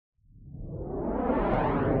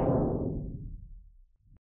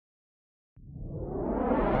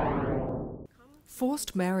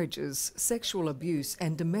Forced marriages, sexual abuse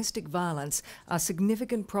and domestic violence are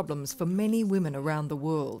significant problems for many women around the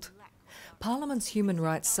world. Parliament's Human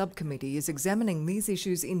Rights Subcommittee is examining these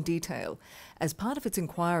issues in detail as part of its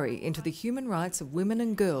inquiry into the human rights of women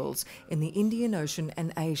and girls in the Indian Ocean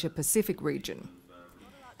and Asia-Pacific region.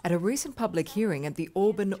 At a recent public hearing at the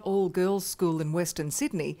Auburn Girls School in Western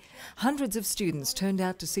Sydney, hundreds of students turned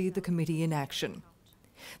out to see the committee in action.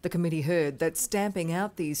 The committee heard that stamping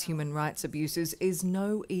out these human rights abuses is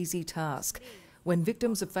no easy task when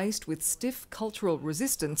victims are faced with stiff cultural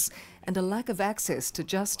resistance and a lack of access to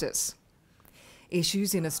justice.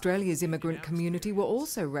 Issues in Australia's immigrant community were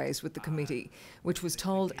also raised with the committee, which was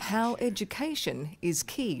told how education is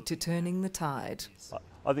key to turning the tide.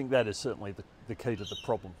 I think that is certainly the key to the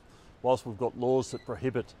problem. Whilst we've got laws that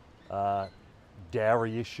prohibit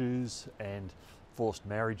dowry issues and forced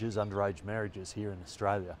marriages, underage marriages here in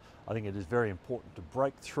Australia, I think it is very important to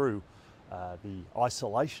break through the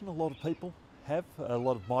isolation a lot of people have, a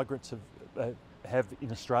lot of migrants have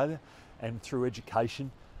in Australia, and through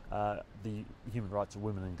education the human rights of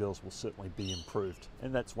women and girls will certainly be improved,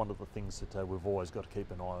 and that's one of the things that we've always got to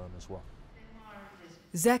keep an eye on as well.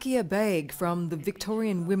 Zakia Baig from the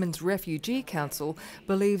Victorian Women's Refugee Council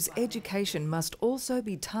believes education must also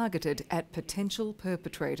be targeted at potential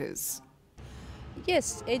perpetrators.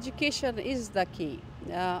 Yes, education is the key.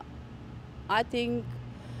 I think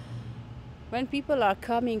when people are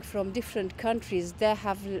coming from different countries, they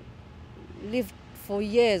have lived for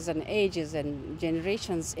years and ages and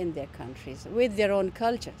generations in their countries with their own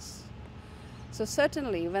cultures. So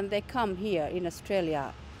certainly when they come here in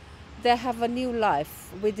Australia, they have a new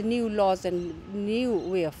life with new laws and new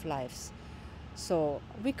way of lives. So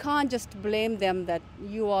we can't just blame them that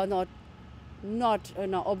you are not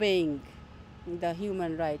obeying the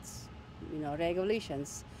human rights,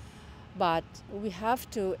 regulations. But we have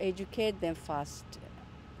to educate them first.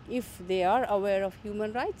 If they are aware of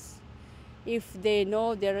human rights, if they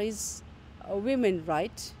know there is a women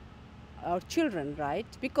right or children right,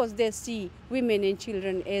 because they see women and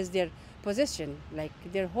children as their possession, like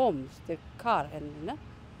their homes, their car, and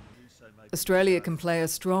Australia can play a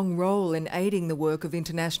strong role in aiding the work of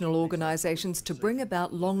international organisations to bring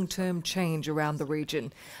about long-term change around the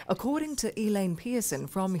region, according to Elaine Pearson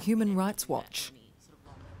from Human Rights Watch.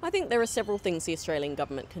 I think there are several things the Australian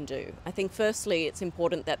government can do. I think firstly it's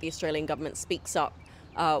important that the Australian government speaks up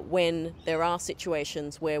when there are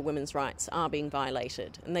situations where women's rights are being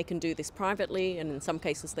violated, and they can do this privately, and in some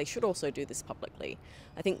cases they should also do this publicly.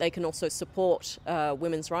 I think they can also support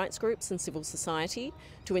women's rights groups and civil society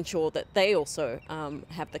to ensure that they also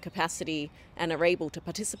have the capacity and are able to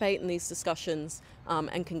participate in these discussions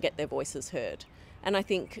and can get their voices heard. And I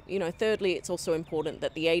think, thirdly, it's also important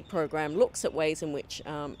that the aid program looks at ways in which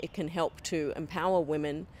it can help to empower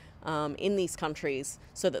women in these countries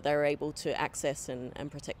so that they're able to access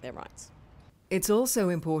and protect their rights. It's also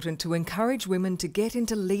important to encourage women to get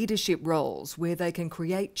into leadership roles where they can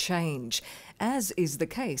create change, as is the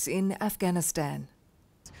case in Afghanistan.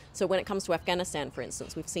 So when it comes to Afghanistan, for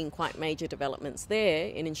instance, we've seen quite major developments there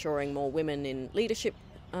in ensuring more women in leadership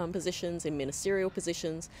positions, in ministerial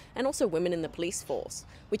positions, and also women in the police force,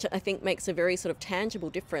 which I think makes a very sort of tangible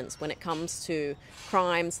difference when it comes to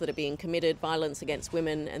crimes that are being committed, violence against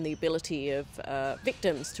women, and the ability of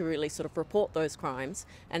victims to really sort of report those crimes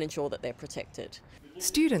and ensure that they're protected.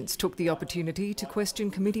 Students took the opportunity to question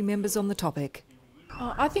committee members on the topic.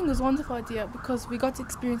 I think it was a wonderful idea because we got to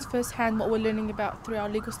experience firsthand what we're learning about through our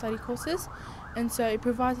legal study courses, and so it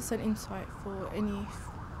provides us an insight for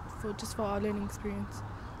our learning experience.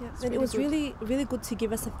 Yeah, and it was really good to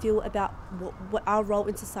give us a feel about what our role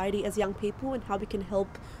in society as young people and how we can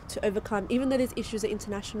help to overcome, even though these issues are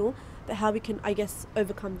international, but how we can, I guess,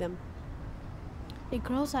 overcome them. It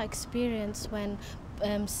grows our experience when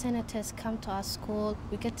senators come to our school.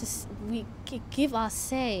 We give our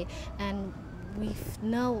say, and we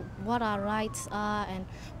know what our rights are and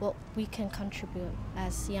what we can contribute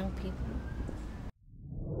as young people.